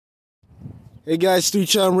Hey guys,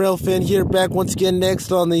 Stu-Chan Railfan here, back once again next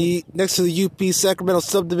to the UP Sacramento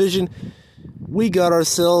subdivision. We got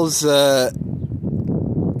ourselves, oh,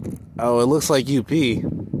 it looks like UP.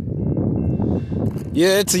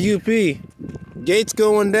 Yeah, it's a UP. Gates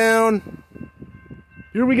going down.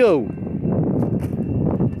 Here we go.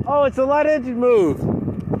 Oh, it's a light engine move.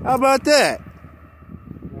 How about that?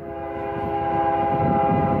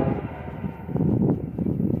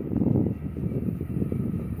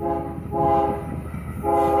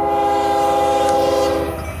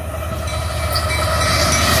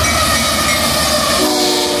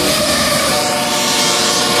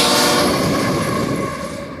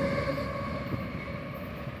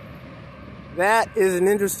 That is an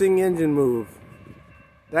interesting engine move.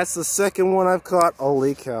 That's the second one I've caught.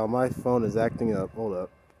 Holy cow, my phone is acting up. Hold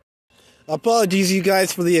up. Apologies, you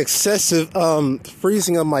guys, for the excessive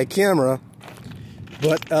freezing of my camera.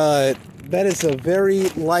 But that is a very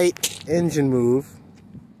light engine move.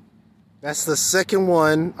 That's the second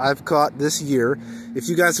one I've caught this year. If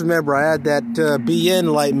you guys remember, I had that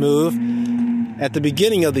BN light move at the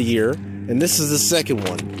beginning of the year. And this is the second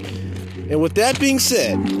one. And with that being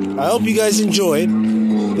said, I hope you guys enjoyed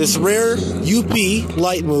this rare UP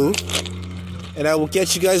light move, and I will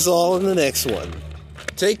catch you guys all in the next one.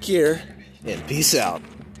 Take care, and peace out.